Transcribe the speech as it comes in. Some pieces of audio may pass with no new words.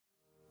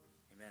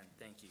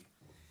Thank you.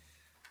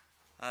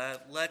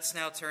 Let's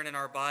now turn in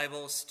our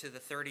Bibles to the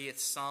 30th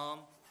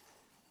Psalm.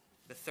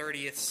 The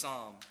 30th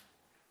Psalm.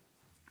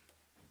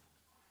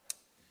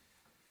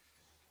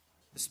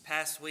 This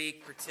past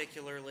week,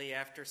 particularly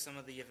after some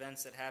of the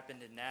events that happened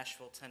in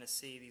Nashville,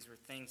 Tennessee, these were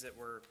things that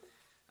were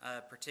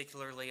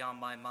particularly on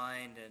my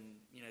mind,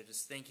 and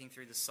just thinking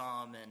through the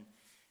Psalm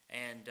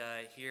and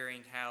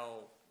hearing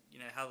how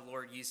the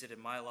Lord used it in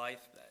my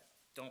life. I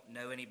don't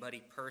know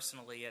anybody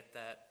personally at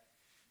that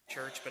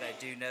church, but I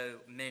do know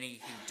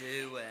many who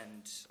do,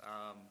 and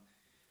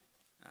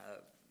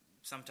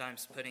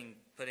sometimes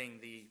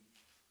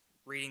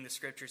reading the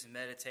scriptures and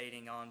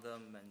meditating on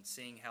them and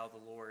seeing how the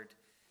Lord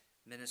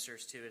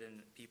ministers to it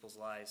in people's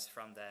lives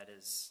from that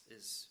is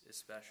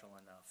special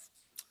enough.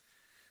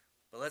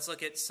 But let's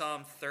look at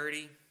Psalm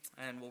 30,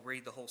 and we'll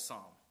read the whole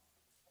psalm.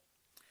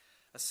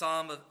 A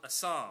song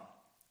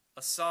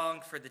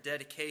for the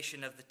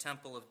dedication of the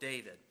temple of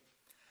David.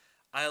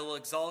 I will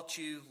exalt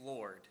you,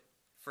 Lord,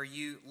 for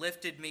you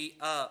lifted me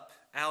up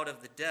out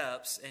of the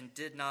depths and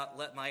did not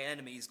let my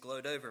enemies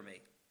gloat over me.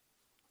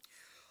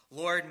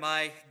 Lord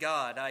my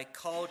God, I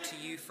called to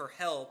you for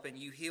help, and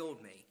you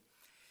healed me.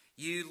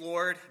 You,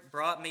 Lord,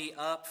 brought me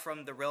up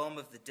from the realm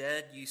of the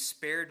dead. You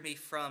spared me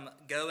from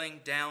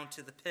going down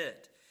to the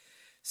pit.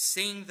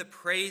 Sing the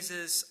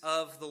praises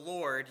of the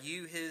Lord,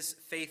 you his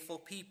faithful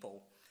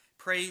people.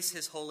 Praise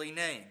his holy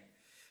name.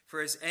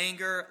 For his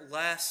anger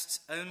lasts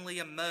only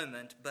a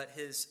moment, but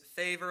his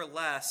favor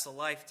lasts a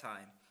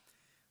lifetime.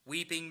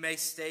 Weeping may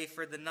stay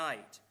for the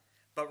night,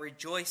 but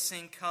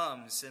rejoicing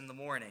comes in the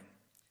morning.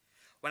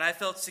 When I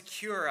felt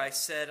secure, I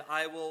said,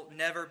 I will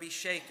never be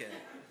shaken.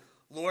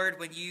 Lord,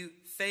 when you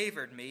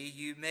favored me,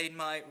 you made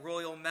my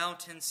royal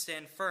mountain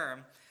stand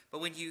firm, but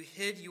when you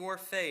hid your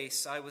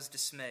face, I was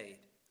dismayed.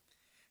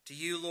 To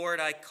you, Lord,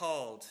 I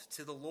called.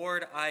 To the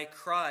Lord I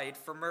cried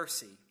for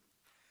mercy.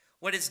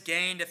 What is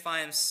gained if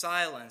I am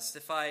silenced?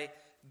 If I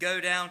go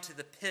down to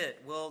the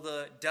pit, will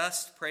the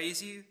dust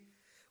praise you?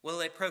 Will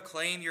it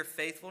proclaim your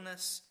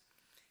faithfulness?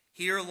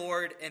 Hear,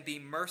 Lord, and be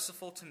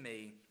merciful to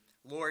me.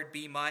 Lord,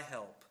 be my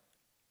help.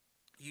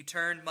 You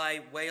turned my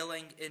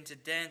wailing into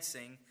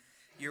dancing.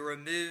 You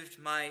removed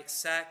my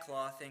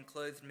sackcloth and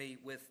clothed me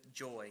with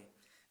joy,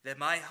 that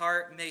my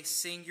heart may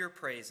sing your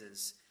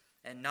praises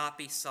and not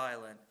be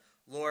silent.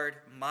 Lord,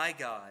 my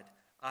God,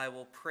 I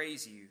will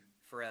praise you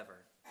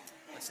forever.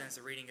 Since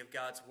the reading of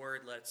God's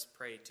word, let's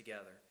pray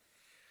together.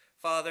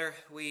 Father,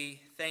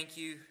 we thank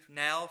you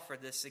now for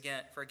this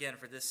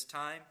for this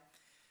time.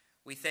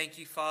 We thank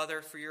you,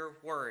 Father, for your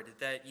word,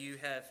 that you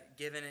have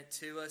given it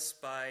to us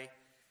by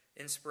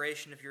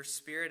inspiration of your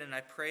Spirit, and I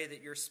pray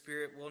that your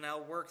Spirit will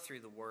now work through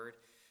the word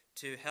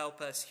to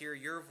help us hear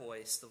your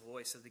voice, the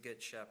voice of the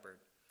Good Shepherd.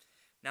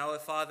 Now, O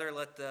Father,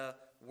 let the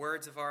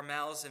words of our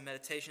mouths and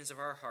meditations of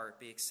our heart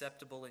be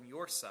acceptable in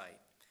your sight.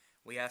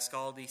 We ask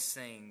all these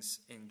things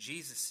in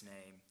Jesus'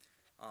 name.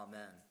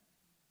 Amen.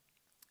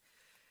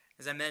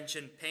 As I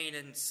mentioned, pain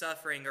and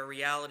suffering are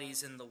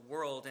realities in the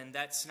world, and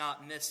that's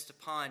not missed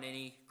upon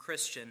any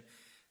Christian,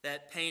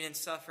 that pain and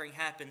suffering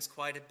happens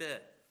quite a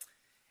bit.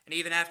 And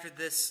even after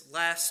this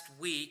last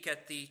week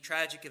at the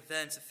tragic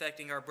events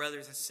affecting our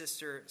brothers and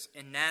sisters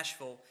in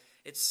Nashville,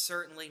 it's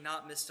certainly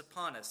not missed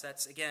upon us.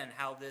 That's, again,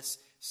 how this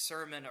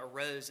sermon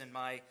arose in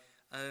my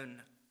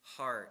own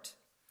heart.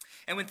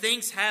 And when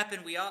things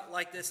happen, we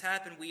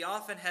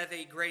often have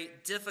a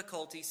great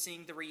difficulty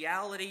seeing the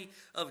reality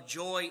of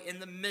joy in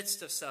the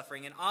midst of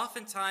suffering. And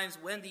oftentimes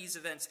when these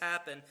events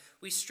happen,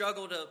 we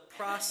struggle to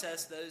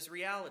process those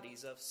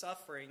realities of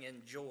suffering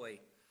and joy.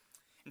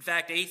 In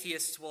fact,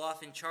 atheists will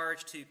often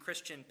charge to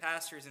Christian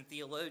pastors and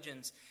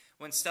theologians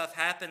when stuff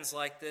happens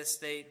like this,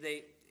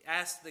 they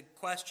ask the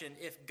question,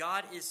 if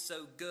God is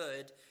so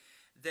good,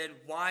 then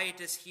why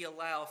does he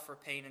allow for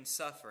pain and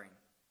suffering?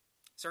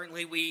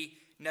 Certainly we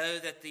know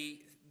that the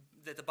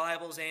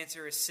Bible's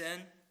answer is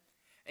sin,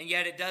 and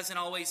yet it doesn't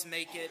always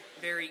make it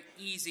very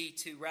easy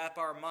to wrap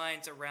our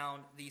minds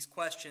around these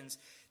questions.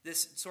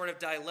 This sort of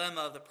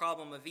dilemma of the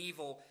problem of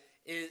evil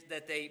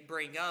that they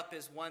bring up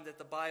is one that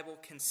the Bible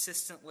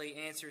consistently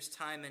answers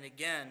time and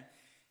again.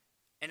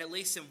 And at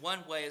least in one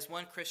way, as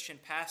one Christian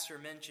pastor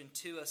mentioned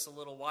to us a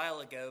little while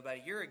ago, about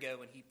a year ago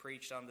when he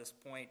preached on this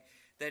point,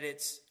 that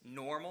it's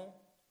normal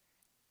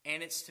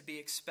and it's to be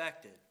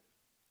expected.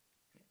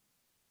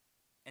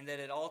 And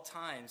that at all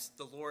times,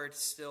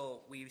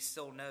 we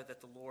still know that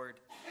the Lord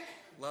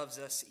loves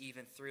us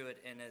even through it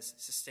and is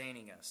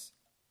sustaining us.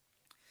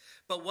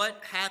 But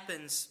what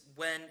happens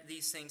when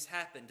these things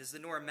happen? Does the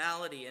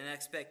normality and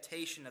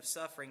expectation of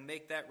suffering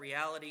make that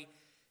reality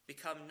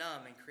become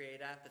numb and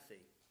create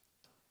apathy?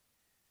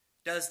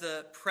 Does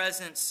the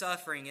present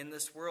suffering in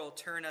this world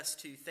turn us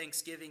to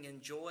thanksgiving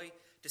and joy,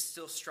 to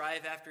still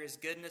strive after his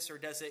goodness, or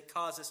does it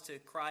cause us to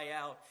cry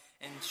out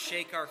and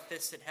shake our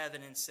fists at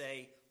heaven and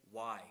say,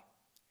 why?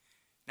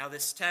 Now,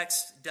 this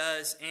text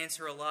does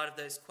answer a lot of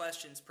those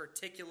questions,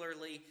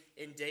 particularly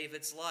in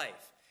David's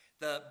life.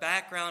 The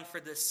background for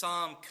this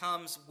psalm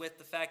comes with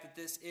the fact that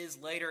this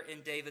is later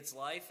in David's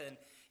life, and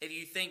If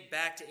you think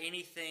back to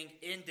anything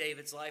in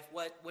David's life,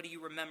 what do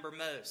you remember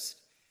most?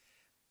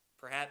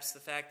 Perhaps the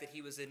fact that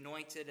he was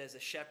anointed as a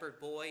shepherd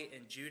boy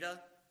in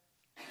Judah.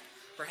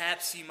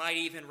 Perhaps you might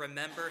even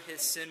remember his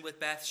sin with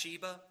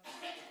Bathsheba,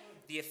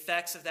 the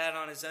effects of that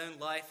on his own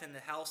life and the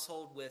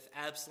household with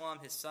Absalom,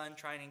 his son,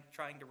 trying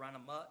to run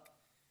amok.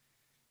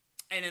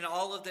 And in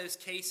all of those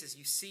cases,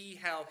 you see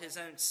how his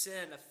own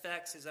sin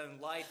affects his own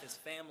life, his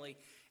family,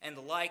 and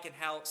the like, and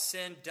how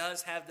sin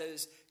does have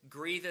those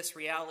grievous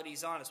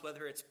realities on us,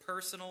 whether it's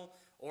personal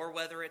or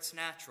whether it's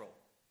natural.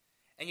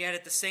 And yet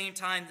at the same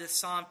time, this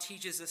psalm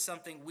teaches us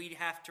something we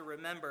have to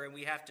remember and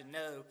we have to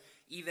know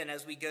even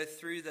as we go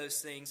through those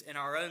things in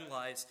our own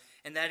lives,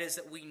 and that is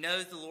that we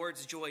know the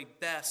Lord's joy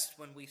best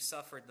when we've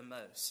suffered the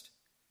most.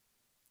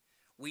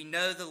 We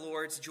know the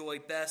Lord's joy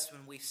best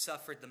when we've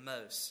suffered the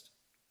most.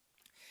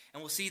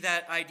 And we'll see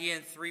that idea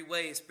in three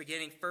ways.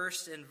 Beginning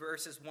first in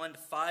verses 1 to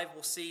 5,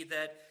 we'll see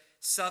that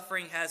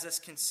suffering has us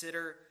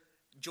consider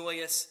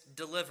joyous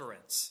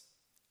deliverance.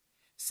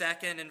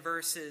 Second, in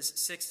verses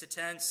 6 to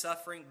 10,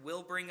 suffering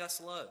will bring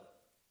us low.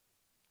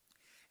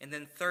 And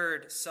then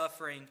third,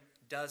 suffering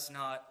does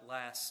not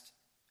last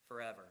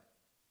forever.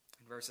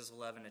 In verses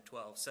 11 to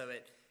 12. So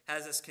it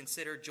has us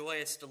consider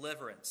joyous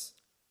deliverance.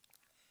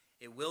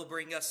 It will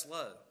bring us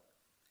low,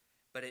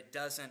 but it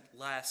doesn't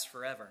last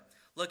forever.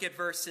 Look at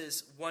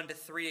verses 1 to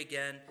 3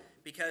 again,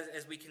 because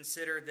as we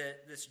consider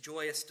this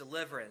joyous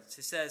deliverance,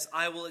 it says,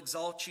 I will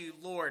exalt you,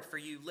 Lord, for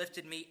you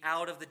lifted me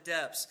out of the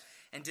depths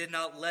and did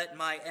not let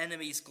my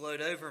enemies gloat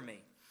over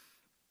me.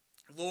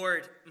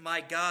 Lord,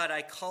 my God,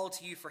 I called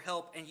to you for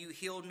help, and you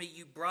healed me.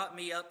 You brought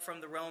me up from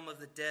the realm of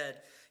the dead.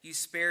 You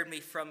spared me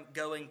from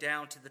going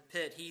down to the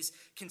pit. He's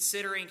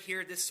considering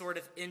here this sort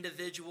of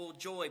individual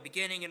joy,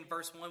 beginning in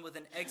verse 1 with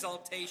an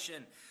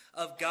exaltation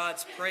of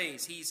God's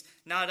praise. He's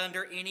not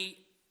under any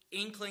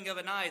inkling of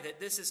an eye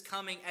that this is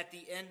coming at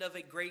the end of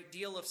a great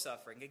deal of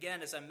suffering.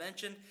 Again, as I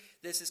mentioned,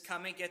 this is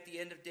coming at the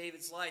end of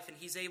David's life, and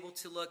he's able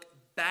to look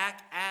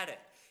back at it.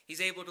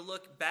 He's able to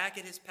look back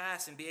at his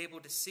past and be able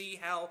to see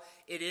how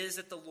it is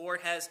that the Lord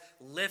has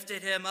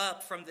lifted him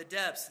up from the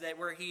depths, that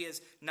where he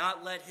has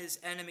not let his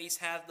enemies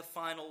have the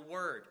final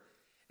word.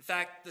 In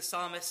fact, the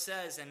psalmist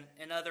says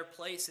in other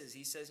places,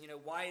 he says,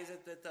 why is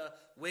it that the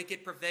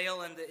wicked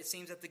prevail and it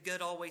seems that the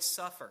good always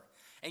suffer?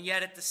 And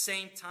yet at the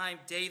same time,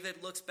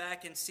 David looks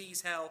back and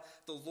sees how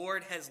the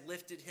Lord has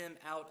lifted him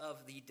out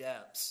of the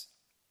depths.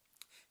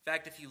 In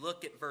fact, if you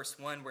look at verse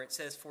 1 where it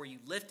says, for you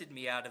lifted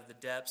me out of the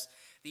depths,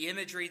 the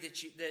imagery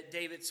that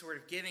David's sort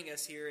of giving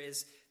us here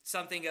is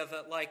something of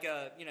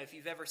if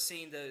you've ever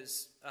seen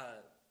those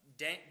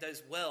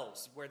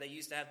wells where they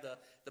used to have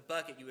the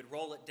bucket, you would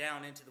roll it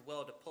down into the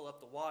well to pull up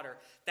the water.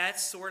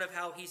 That's sort of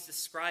how he's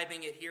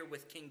describing it here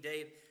with King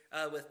David,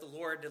 with the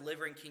Lord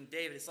delivering King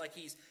David. It's like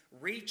he's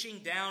reaching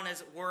down,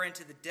 as it were,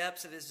 into the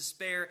depths of his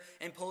despair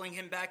and pulling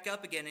him back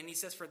up again. And he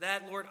says, for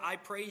that, Lord, I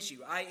praise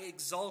you. I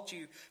exalt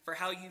you for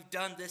how you've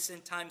done this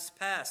in times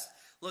past.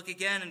 Look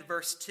again in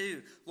verse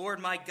 2. Lord,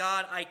 my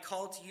God, I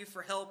called to you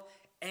for help,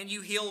 and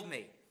you healed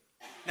me.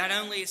 Not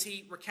only is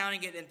he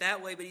recounting it in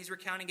that way, but he's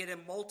recounting it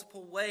in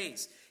multiple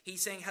ways.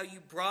 He's saying how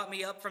you brought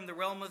me up from the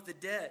realm of the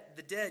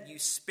dead. You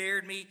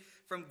spared me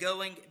from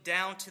going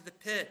down to the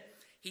pit.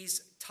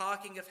 He's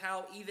talking of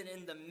how even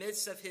in the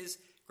midst of his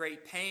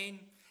great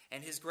pain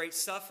and his great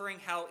suffering,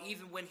 how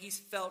even when he's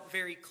felt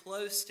very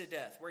close to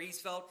death, where he's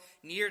felt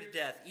near to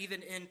death,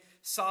 even in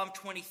Psalm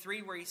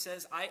 23 where he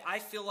says, I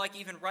feel like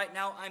even right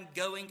now I'm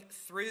going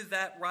through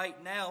that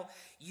right now.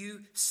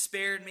 You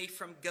spared me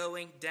from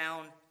going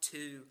down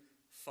too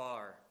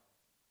far.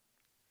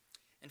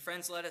 And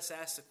friends, let us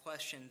ask the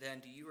question then,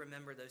 do you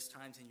remember those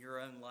times in your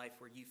own life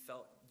where you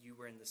felt you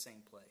were in the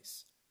same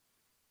place?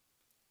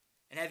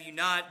 And have you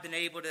not been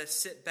able to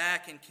sit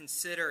back and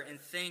consider and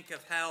think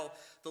of how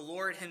the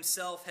Lord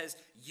himself has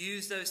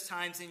used those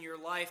times in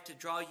your life to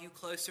draw you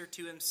closer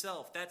to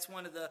himself? That's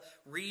one of the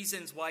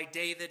reasons why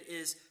David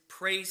is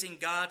praising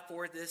God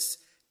for this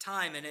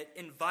time. And it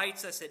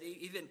invites us, it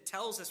even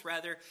tells us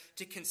rather,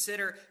 to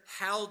consider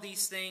how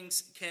these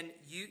things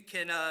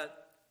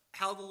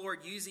how the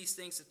Lord used these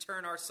things to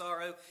turn our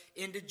sorrow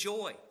into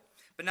joy.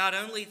 But not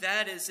only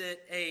that does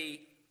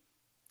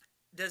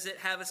it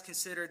have us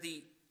consider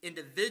the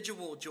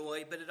individual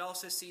joy, but it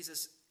also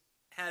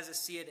has us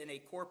see it in a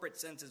corporate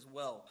sense as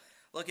well.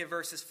 Look at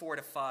verses 4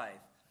 to 5.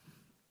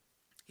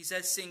 He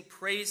says, sing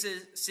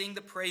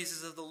the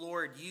praises of the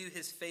Lord, you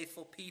his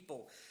faithful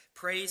people.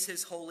 Praise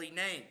his holy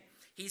name.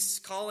 He's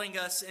calling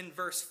us in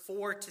verse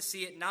 4 to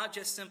see it not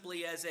just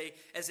simply as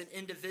an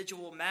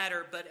individual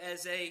matter, but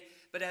as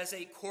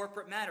a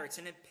corporate matter. It's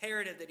an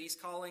imperative that he's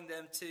calling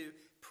them to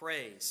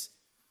praise.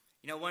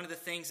 One of the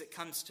things that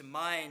comes to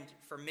mind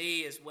for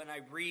me is when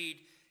I read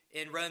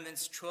in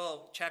Romans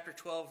 12, chapter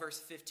 12, verse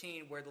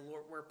 15,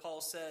 where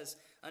Paul says,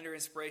 under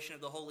inspiration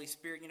of the Holy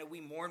Spirit, we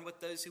mourn with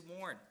those who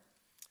mourn.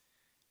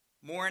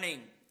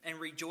 Mourning and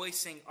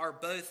rejoicing are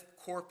both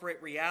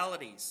corporate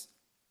realities.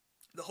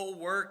 The whole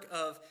work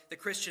of the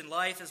Christian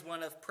life is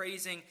one of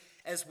praising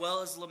as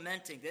well as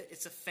lamenting.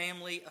 It's a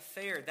family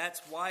affair.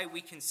 That's why we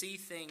can see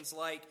things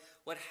like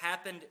what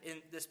happened in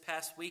this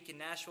past week in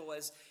Nashville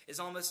is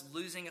almost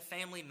losing a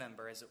family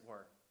member, as it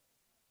were.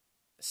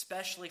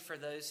 Especially for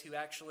those who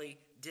actually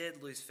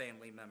did lose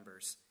family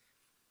members.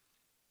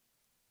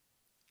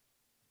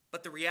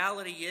 But the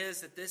reality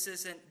is that this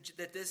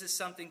is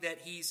something that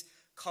he's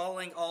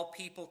calling all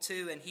people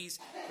to, and he's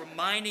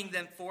reminding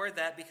them for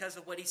that because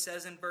of what he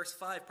says in verse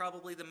 5,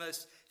 probably the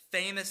most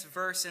famous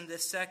verse in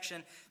this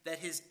section, that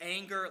his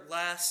anger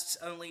lasts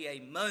only a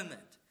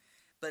moment,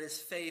 but his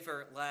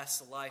favor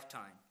lasts a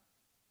lifetime.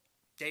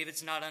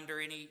 David's not under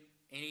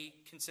any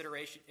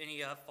consideration,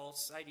 any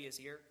false ideas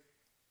here.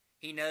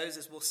 He knows,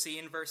 as we'll see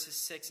in verses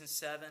 6 and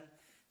 7,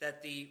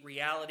 that the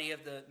reality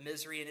of the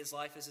misery in his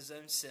life is his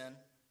own sin,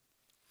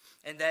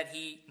 and that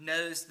he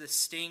knows the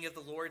sting of the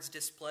Lord's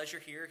displeasure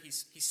here.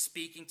 He's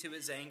speaking to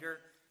his anger,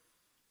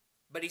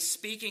 but he's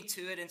speaking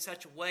to it in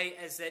such a way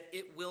as that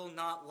it will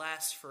not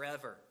last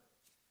forever.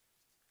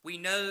 We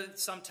know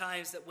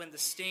sometimes that when the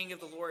sting of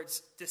the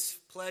Lord's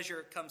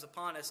displeasure comes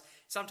upon us,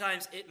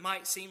 sometimes it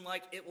might seem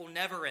like it will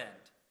never end.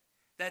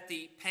 That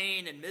the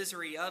pain and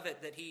misery of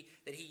it that he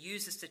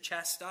uses to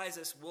chastise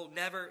us will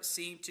never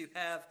seem to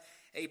have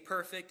a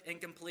perfect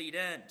and complete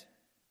end.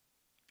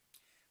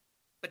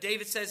 But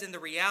David says in the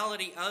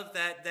reality of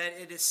that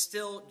it is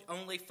still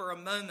only for a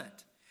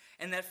moment.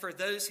 And that for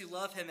those who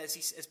love him,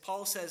 as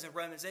Paul says in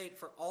Romans 8,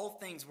 for all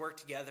things work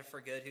together for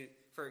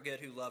good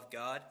who love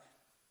God.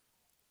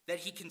 That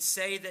he can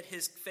say that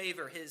his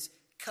favor, his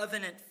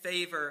covenant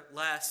favor,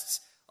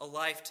 lasts a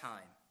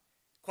lifetime.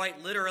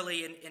 Quite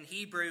literally in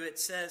Hebrew it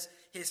says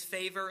his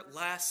favor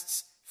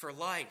lasts for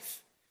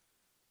life.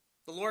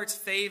 The Lord's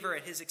favor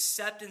and his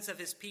acceptance of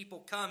his people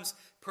comes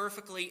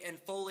perfectly and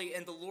fully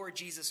in the Lord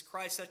Jesus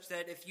Christ, such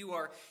that if you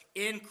are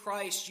in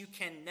Christ, you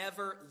can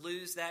never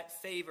lose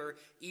that favor,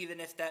 even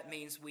if that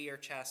means we are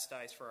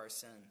chastised for our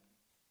sin.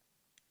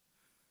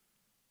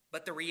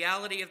 But the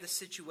reality of the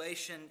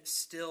situation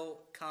still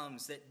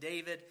comes, that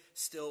David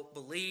still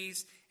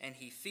believes, and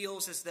he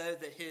feels as though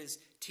that his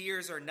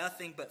tears are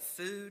nothing but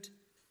food,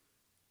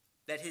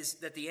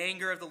 that the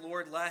anger of the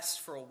Lord lasts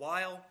for a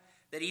while,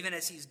 that even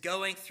as he's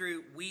going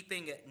through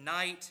weeping at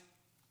night,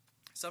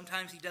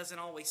 sometimes he doesn't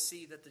always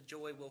see that the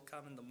joy will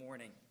come in the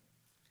morning.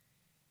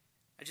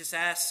 I just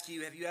ask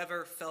you, have you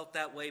ever felt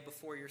that way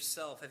before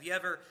yourself? Have you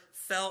ever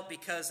felt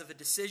because of a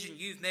decision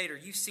you've made or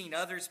you've seen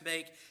others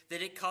make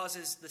that it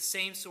causes the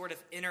same sort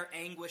of inner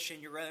anguish in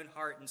your own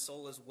heart and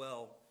soul as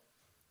well?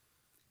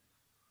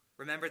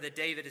 Remember that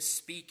David is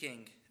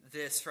speaking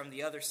this from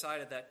the other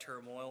side of that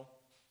turmoil.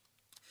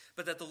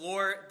 But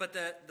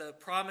that the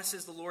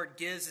promises the Lord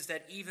gives is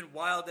that even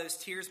while those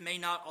tears may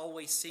not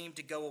always seem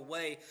to go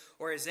away,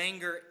 or his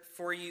anger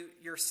for you,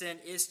 your sin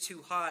is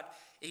too hot,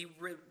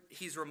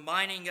 he's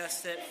reminding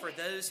us that for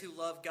those who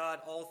love God,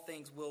 all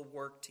things will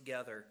work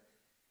together.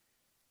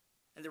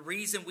 And the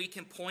reason we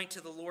can point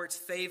to the Lord's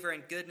favor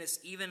and goodness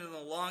even in the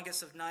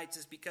longest of nights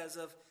is because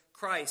of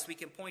Christ. We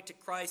can point to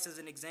Christ as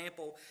an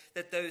example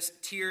that those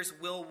tears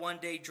will one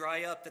day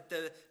dry up, that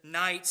the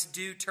nights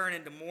do turn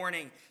into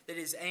morning, that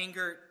his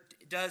anger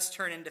does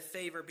turn into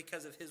favor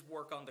because of his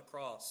work on the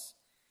cross.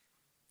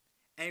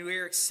 And we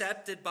are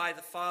accepted by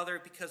the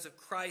Father because of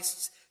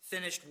Christ's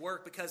finished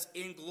work, because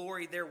in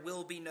glory there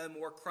will be no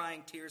more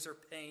crying, tears, or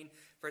pain,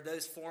 for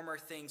those former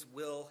things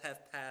will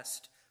have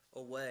passed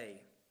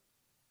away.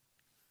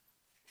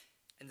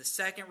 And the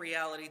second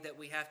reality that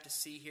we have to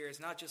see here is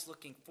not just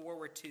looking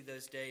forward to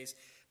those days,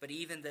 but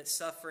even that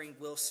suffering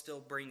will still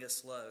bring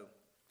us low.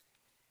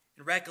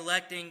 And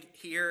recollecting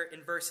here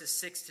in verses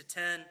 6 to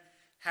 10,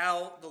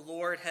 how the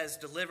Lord has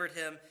delivered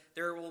him,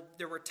 there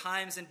were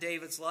times in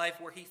David's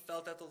life where he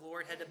felt that the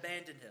Lord had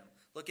abandoned him.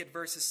 Look at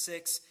verses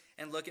 6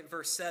 and look at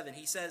verse 7.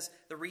 He says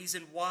the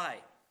reason why.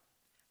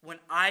 When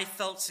I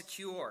felt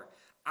secure,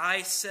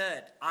 I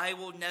said, I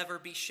will never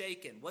be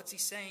shaken. What's he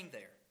saying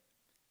there?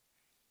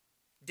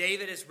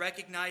 David is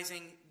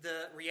recognizing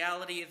the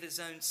reality of his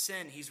own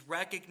sin. He's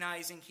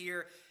recognizing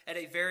here at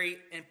a very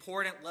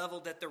important level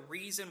that the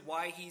reason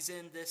why he's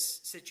in this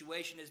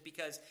situation is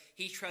because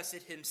he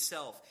trusted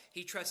himself.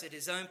 He trusted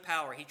his own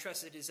power. He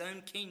trusted his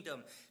own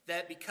kingdom.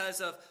 That because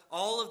of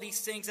all of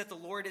these things that the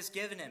Lord has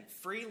given him,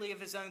 freely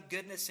of his own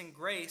goodness and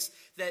grace,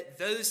 that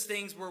those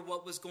things were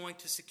what was going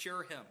to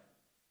secure him.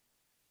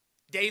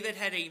 David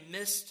had a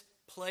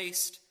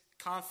misplaced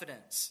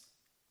confidence.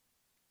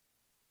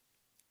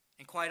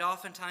 And quite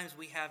oftentimes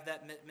we have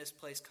that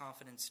misplaced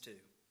confidence too.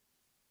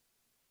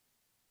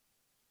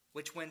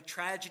 Which when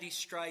tragedy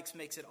strikes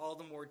makes it all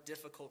the more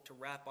difficult to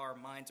wrap our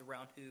minds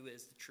around who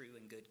is the true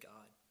and good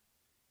God.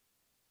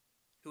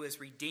 Who has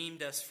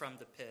redeemed us from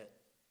the pit.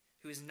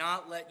 Who has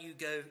not let you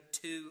go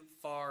too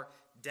far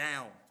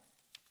down.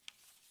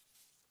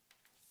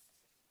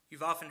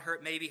 You've often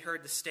heard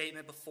the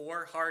statement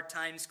before, hard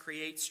times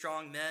create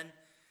strong men.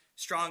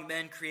 Strong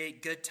men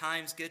create good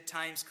times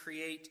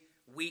create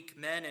weak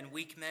men, and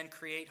weak men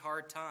create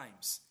hard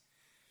times.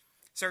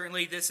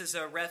 Certainly this is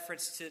a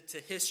reference to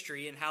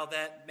history and how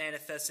that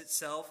manifests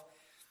itself.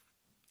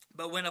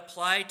 But when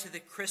applied to the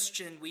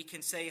Christian, we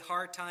can say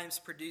hard times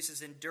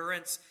produces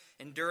endurance.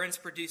 Endurance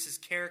produces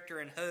character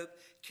and hope.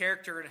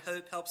 Character and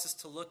hope helps us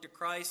to look to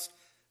Christ,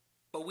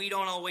 but we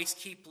don't always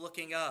keep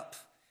looking up.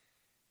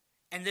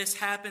 And this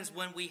happens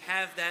when we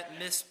have that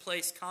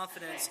misplaced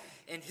confidence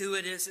in who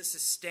it is that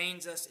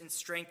sustains us and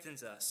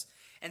strengthens us.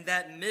 And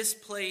that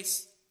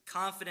misplaced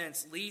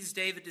confidence leads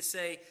David to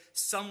say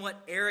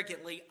somewhat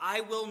arrogantly,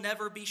 I will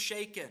never be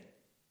shaken.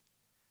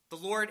 The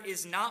Lord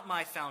is not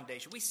my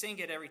foundation. We sing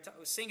it every time.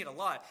 We sing it a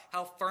lot.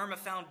 How firm a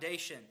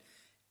foundation.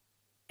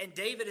 And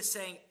David is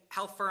saying,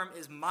 how firm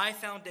is my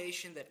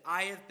foundation that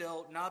I have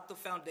built, not the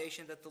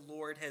foundation that the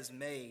Lord has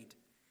made.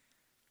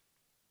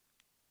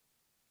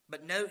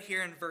 But note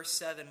here in verse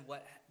 7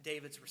 what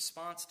David's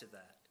response to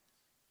that.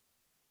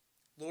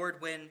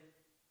 Lord, when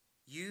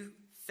you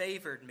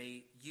favored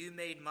me, you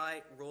made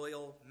my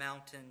royal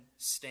mountain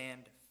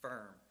stand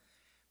firm.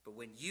 But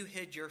when you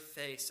hid your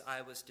face,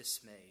 I was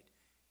dismayed.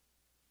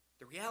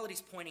 The reality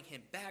is pointing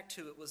him back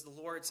to it was the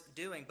Lord's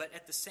doing. But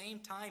at the same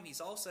time,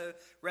 he's also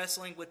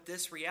wrestling with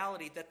this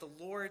reality that the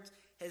Lord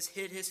has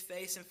hid his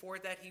face and for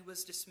that he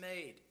was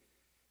dismayed.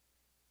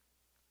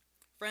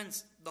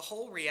 Friends, the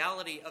whole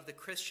reality of the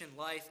Christian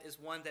life is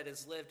one that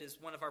is lived,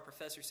 as one of our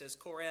professors says,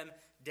 coram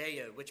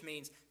Deo, which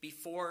means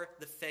before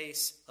the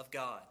face of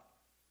God.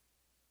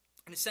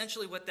 And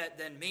essentially what that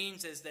then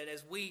means is that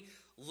as we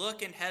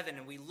look in heaven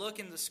and we look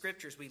in the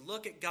scriptures, we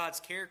look at God's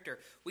character,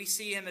 we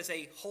see him as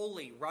a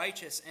holy,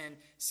 righteous, and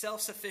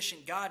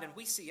self-sufficient God, and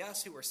we see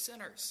us who are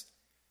sinners.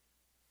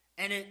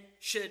 And it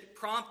should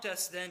prompt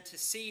us then to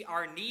see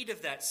our need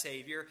of that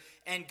Savior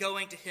and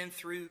going to him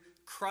through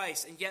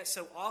Christ. And yet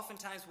so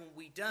oftentimes when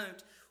we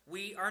don't,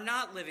 we are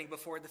not living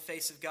before the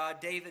face of God.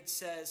 David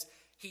says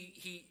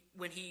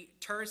when he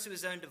turns to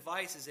his own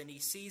devices and he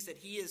sees that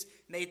he has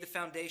made the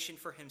foundation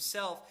for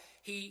himself,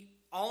 he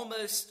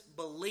almost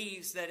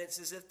believes that it's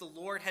as if the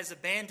Lord has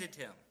abandoned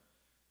him.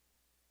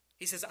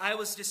 He says, I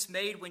was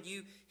dismayed when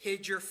you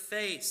hid your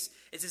face.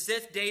 It's as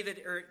if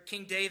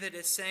King David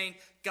is saying,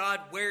 God,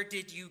 where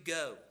did you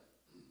go?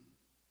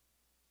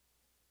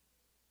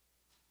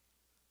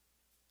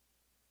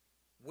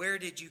 Where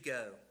did you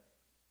go?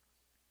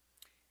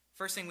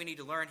 First thing we need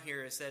to learn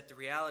here is that the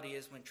reality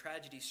is when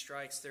tragedy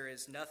strikes, there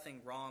is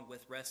nothing wrong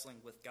with wrestling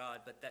with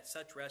God, but that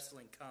such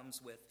wrestling comes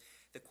with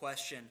the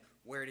question,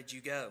 where did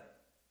you go?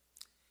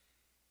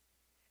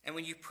 And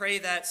when you pray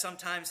that,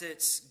 sometimes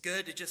it's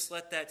good to just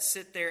let that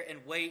sit there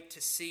and wait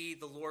to see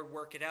the Lord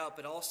work it out,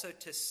 but also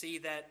to see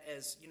that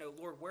as,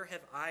 Lord, where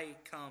have I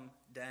come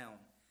down?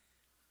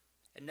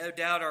 And no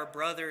doubt our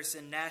brothers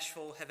in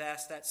Nashville have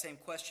asked that same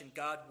question,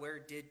 God, where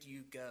did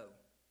you go?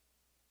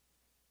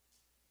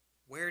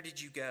 Where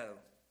did you go?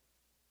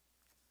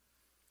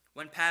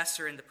 One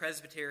pastor in the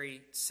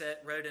presbytery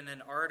wrote in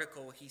an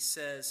article, he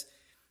says,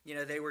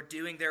 they were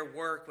doing their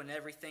work when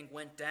everything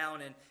went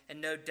down,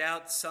 and no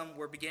doubt some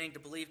were beginning to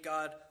believe,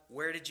 God,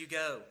 where did you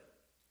go?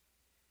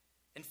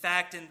 In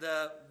fact,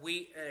 a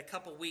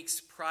couple weeks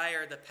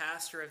prior, the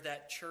pastor of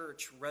that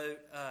church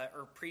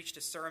preached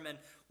a sermon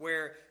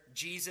where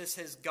Jesus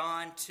has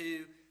gone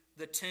to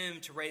the tomb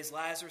to raise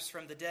Lazarus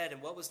from the dead.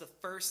 And what was the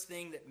first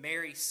thing that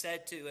Mary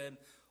said to him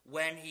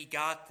when he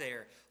got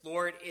there?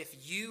 Lord, if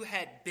you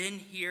had been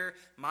here,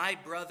 my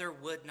brother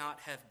would not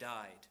have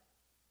died.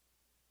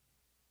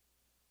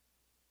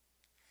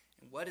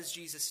 And what does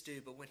Jesus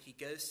do? But when he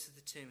goes to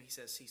the tomb, he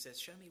says,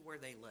 show me where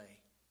they lay.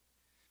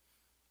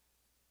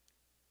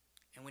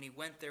 And when he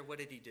went there, what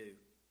did he do?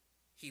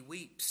 He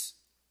weeps.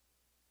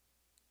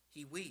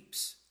 He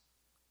weeps.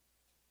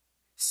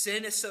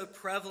 Sin is so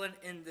prevalent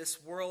in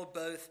this world,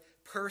 both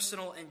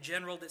personal and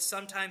general, that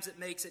sometimes it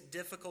makes it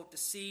difficult to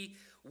see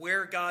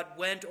where God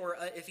went or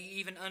if he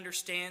even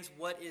understands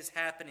what is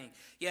happening.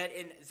 Yet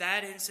in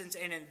that instance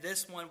and in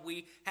this one,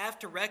 we have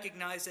to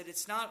recognize that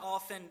it's not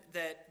often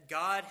that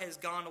God has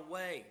gone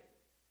away.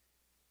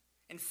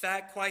 In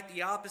fact, quite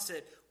the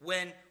opposite.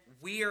 When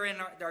we are in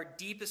our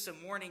deepest of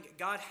mourning,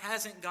 God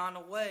hasn't gone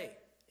away.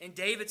 In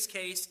David's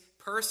case,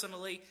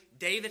 personally,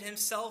 David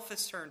himself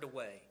has turned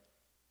away.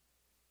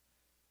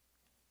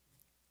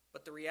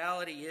 But the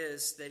reality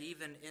is that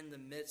even in the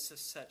midst of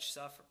such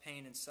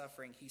pain and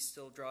suffering, he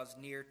still draws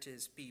near to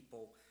his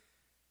people.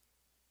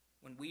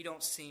 When we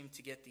don't seem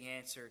to get the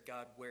answer,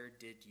 God, where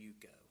did you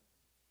go?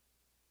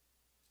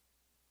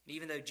 And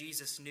even though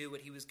Jesus knew what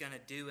he was going to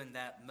do in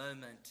that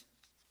moment,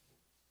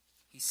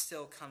 he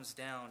still comes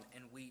down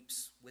and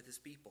weeps with his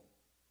people.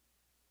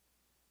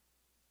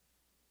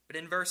 But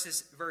in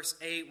verse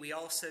 8, we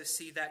also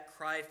see that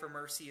cry for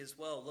mercy as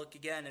well. Look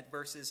again at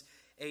verses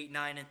 8,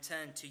 9, and 10.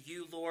 To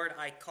you, Lord,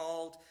 I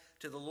called.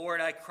 To the Lord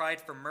I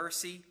cried for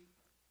mercy.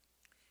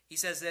 He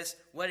says this,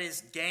 what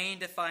is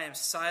gained if I am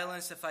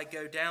silenced, if I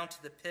go down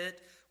to the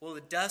pit? Will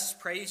the dust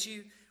praise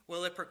you?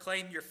 Will it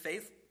proclaim your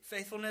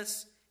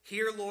faithfulness?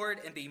 Hear, Lord,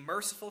 and be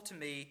merciful to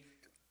me.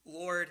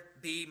 Lord,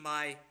 be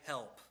my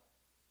help.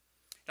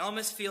 It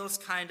almost feels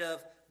kind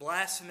of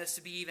blasphemous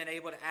to be even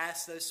able to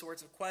ask those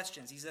sorts of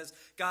questions. He says,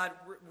 God,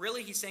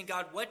 really, he's saying,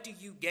 God, what do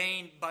you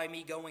gain by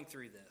me going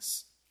through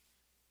this?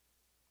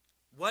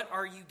 What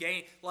are you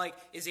gaining? Like,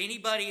 is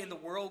anybody in the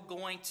world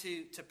going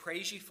to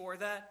praise you for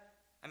that?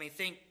 I mean,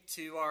 think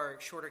to our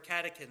shorter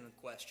catechism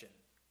question.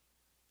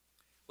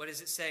 What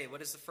does it say? What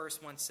does the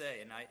first one say?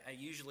 And I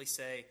usually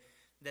say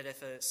that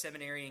if a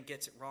seminarian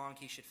gets it wrong,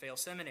 he should fail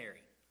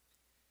seminary.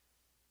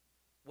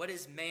 What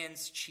is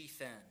man's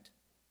chief end?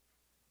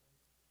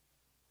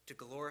 To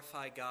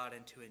glorify God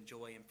and to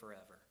enjoy Him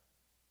forever.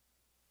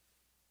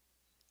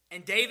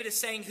 And David is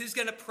saying, who's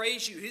going to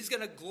praise you? Who's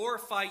going to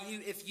glorify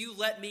you if you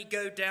let me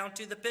go down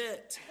to the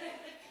pit?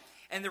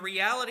 And the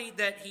reality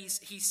that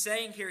he's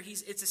saying here,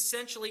 it's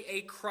essentially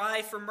a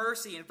cry for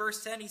mercy. In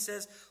verse 10 he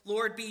says,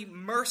 Lord, be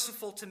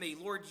merciful to me.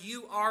 Lord,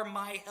 you are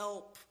my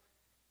help.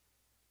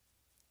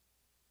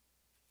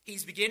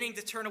 He's beginning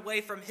to turn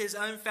away from his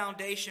own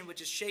foundation,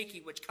 which is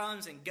shaky, which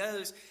comes and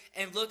goes,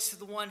 and looks to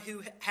the one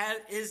who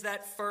is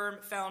that firm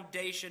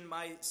foundation,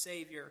 my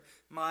Savior,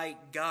 my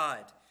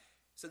God.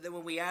 So that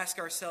when we ask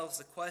ourselves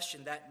the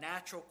question, that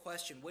natural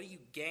question, what do you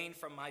gain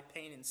from my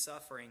pain and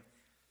suffering?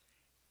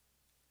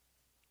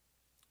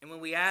 And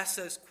when we ask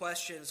those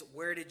questions,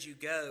 where did you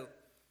go?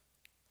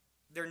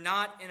 They're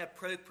not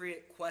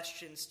inappropriate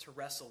questions to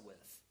wrestle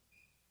with.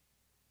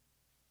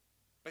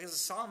 Because the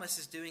psalmist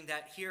is doing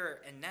that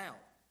here and now.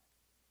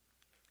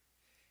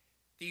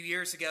 A few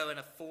years ago in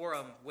a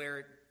forum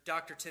where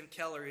Dr. Tim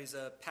Keller, who's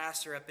a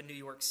pastor up in New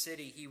York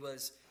City, he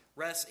was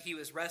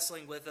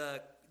wrestling with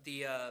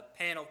the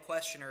panel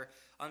questioner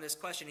on this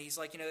question. He's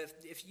like,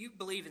 if you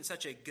believe in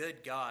such a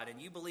good God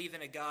and you believe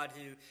in a God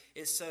who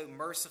is so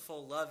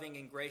merciful, loving,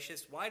 and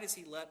gracious, why does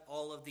he let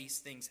all of these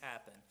things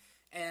happen?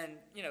 And,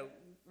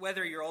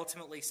 whether you're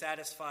ultimately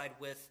satisfied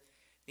with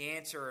the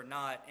answer or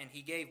not, and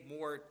he gave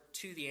more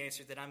to the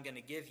answer that I'm going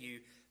to give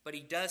you, but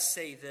he does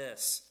say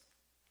this.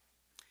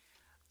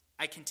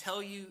 I can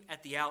tell you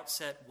at the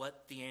outset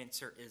what the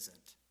answer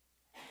isn't.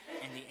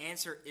 And the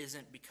answer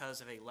isn't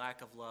because of a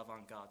lack of love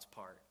on God's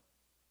part.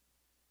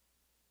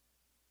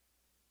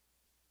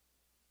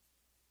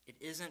 It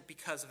isn't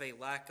because of a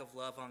lack of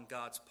love on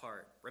God's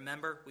part.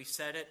 Remember, we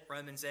said it,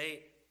 Romans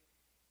 8.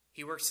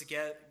 He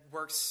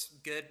works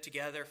good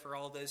together for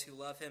all those who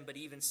love him, but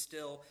even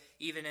still,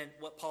 even in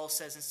what Paul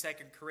says in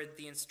 2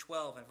 Corinthians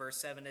 12 and verse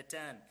 7 to 10,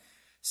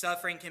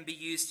 suffering can be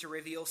used to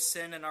reveal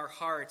sin in our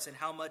hearts and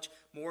how much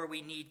more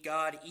we need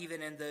God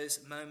even in those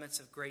moments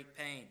of great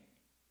pain.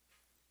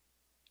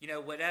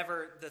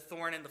 Whatever the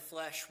thorn in the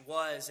flesh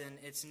was, and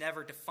it's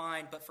never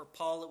defined, but for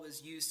Paul it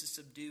was used to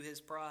subdue his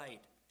pride.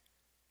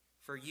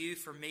 For you,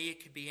 for me,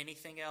 it could be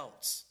anything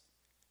else.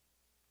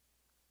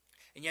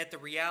 And yet the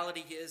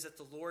reality is that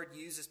the Lord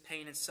uses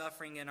pain and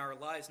suffering in our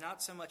lives,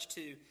 not so much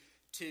to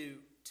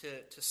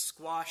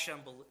squash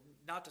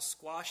not to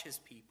squash his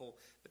people,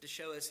 but to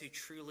show us who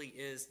truly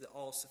is the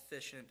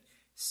all-sufficient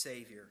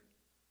Savior.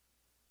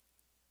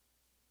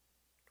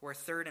 Where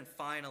third and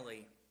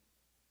finally,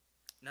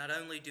 not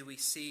only do we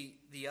see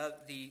the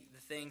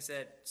things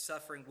that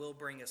suffering will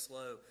bring us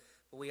low,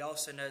 but we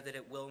also know that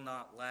it will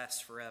not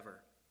last forever.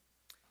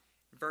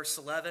 In verse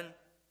 11,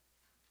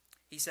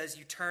 he says,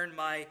 you turned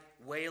my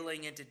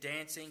wailing into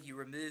dancing. You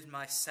removed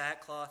my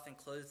sackcloth and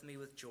clothed me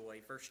with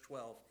joy. Verse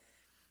 12,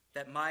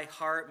 that my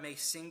heart may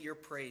sing your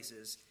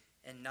praises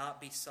and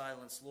not be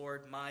silenced.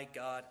 Lord, my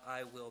God,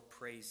 I will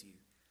praise you.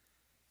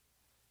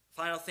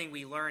 Final thing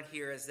we learn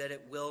here is that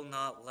it will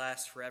not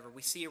last forever.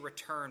 We see a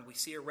return. We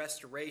see a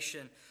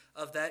restoration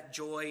of that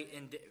joy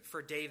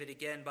for David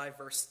again by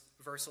verse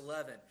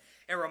 11.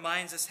 It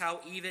reminds us how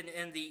even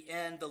in the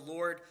end, the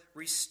Lord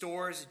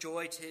restores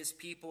joy to his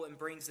people and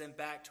brings them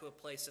back to a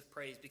place of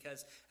praise.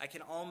 Because I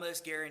can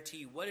almost guarantee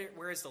you,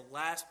 where is the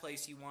last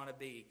place you want to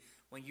be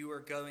when you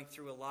are going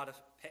through a lot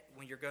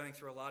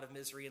of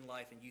misery in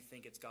life and you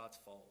think it's God's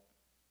fault?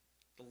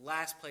 The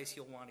last place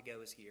you'll want to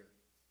go is here.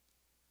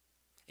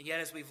 And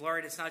yet, as we've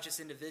learned, it's not just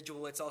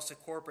individual, it's also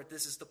corporate.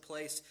 This is the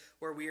place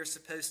where we are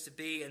supposed to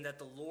be, and that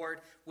the Lord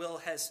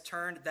has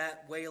turned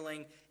that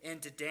wailing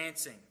into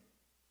dancing.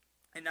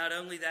 And not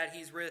only that,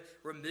 he's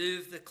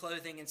removed the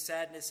clothing and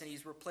sadness, and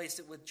he's replaced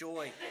it with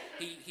joy.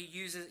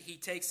 He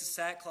takes the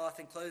sackcloth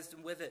and clothes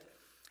them with it.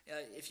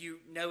 If you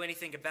know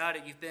anything about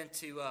it,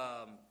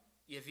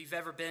 if you've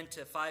ever been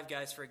to Five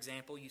Guys, for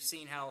example, you've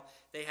seen how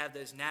they have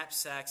those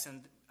knapsacks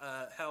and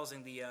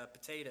housing the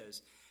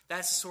potatoes.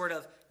 That's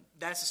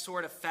the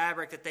sort of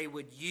fabric that they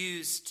would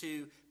use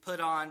to put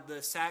on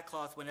the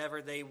sackcloth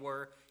whenever they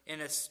were in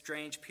a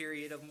strange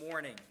period of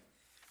mourning.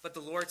 But the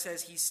Lord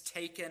says he's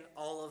taken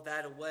all of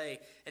that away.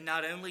 And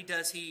not only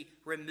does he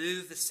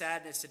remove the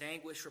sadness and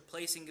anguish,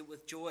 replacing it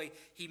with joy,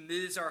 he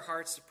moves our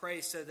hearts to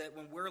praise, so that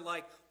when we're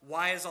like,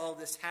 why is all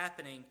this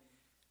happening?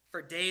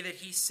 For David,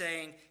 he's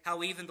saying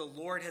how even the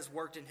Lord has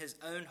worked in his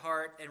own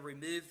heart and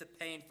removed the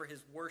pain for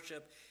his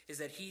worship, is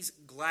that he's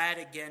glad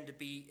again to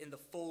be in the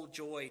full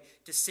joy,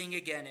 to sing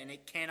again, and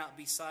it cannot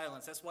be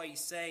silenced. That's why he's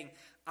saying,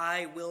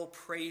 I will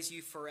praise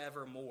you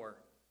forevermore.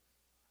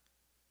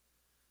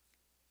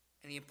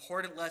 And the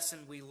important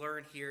lesson we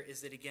learn here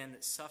is that, again,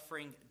 that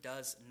suffering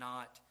does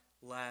not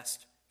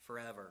last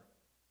forever.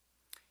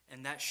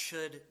 And that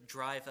should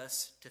drive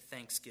us to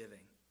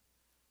thanksgiving.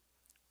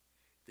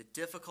 The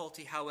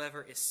difficulty,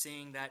 however, is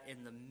seeing that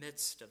in the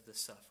midst of the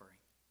suffering.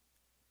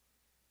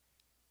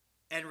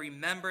 And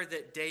remember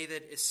that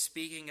David is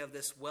speaking of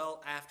this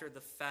well after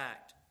the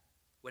fact,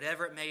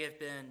 whatever it may have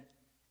been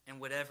and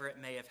whatever it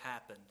may have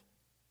happened.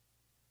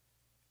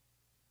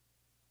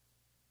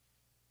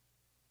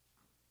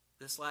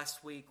 This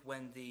last week,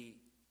 when the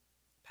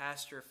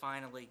pastor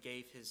finally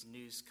gave his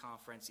news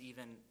conference,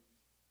 even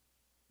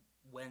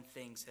when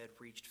things had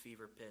reached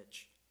fever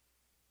pitch,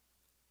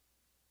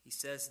 he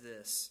says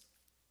this.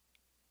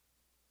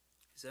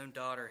 His own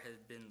daughter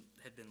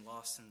had been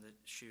lost in the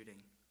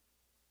shooting.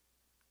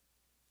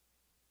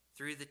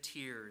 Through the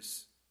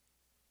tears,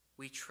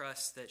 we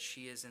trust that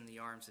she is in the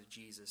arms of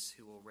Jesus,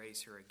 who will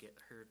raise her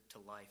to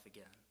life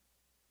again.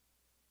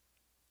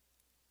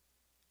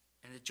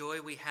 And the joy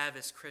we have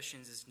as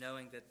Christians is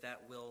knowing that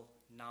that will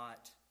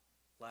not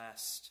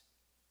last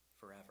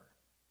forever.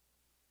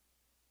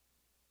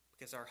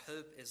 Because our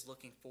hope is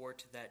looking forward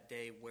to that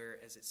day where,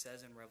 as it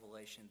says in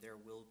Revelation, there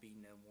will be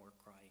no more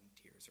crying,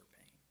 tears, or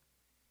pain.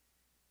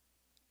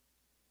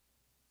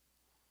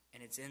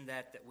 And it's in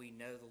that we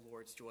know the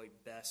Lord's joy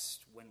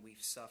best when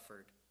we've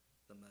suffered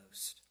the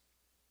most.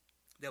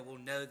 That we'll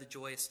know the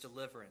joyous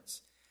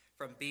deliverance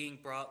from being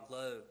brought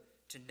low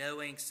to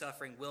knowing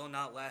suffering will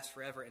not last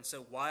forever. And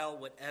so while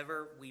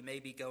whatever we may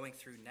be going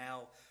through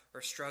now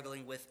or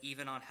struggling with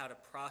even on how to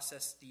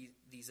process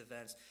these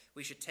events,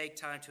 we should take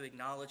time to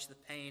acknowledge the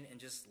pain and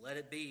just let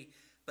it be.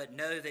 But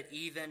know that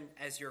even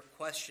as you're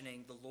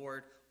questioning the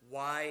Lord,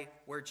 why,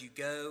 where'd you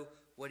go,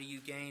 what do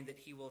you gain, that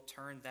he will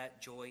turn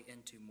that joy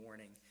into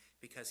mourning,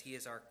 because he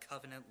is our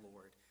covenant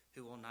Lord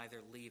who will neither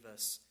leave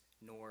us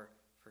nor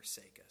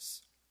forsake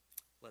us.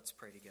 Let's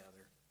pray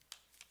together.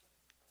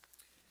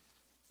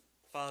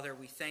 Father,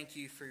 we thank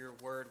you for your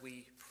word.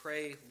 We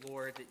pray,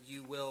 Lord, that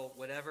you will,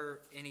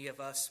 whatever any of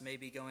us may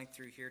be going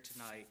through here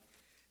tonight,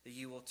 that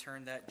you will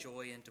turn that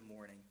joy into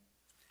mourning.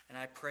 And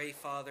I pray,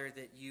 Father,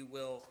 that you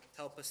will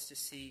help us to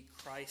see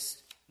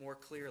Christ more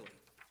clearly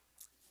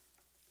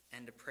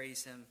and to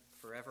praise him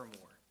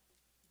forevermore.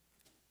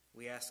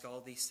 We ask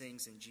all these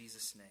things in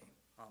Jesus' name.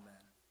 Amen.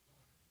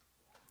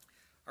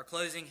 Our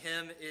closing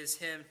hymn is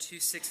hymn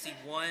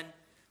 261.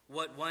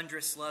 What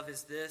Wondrous Love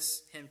Is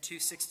This? Hymn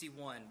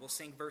 261. We'll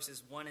sing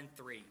verses 1 and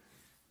 3.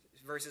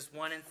 Verses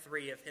 1 and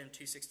 3 of hymn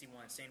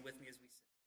 261. Stand with me as we sing.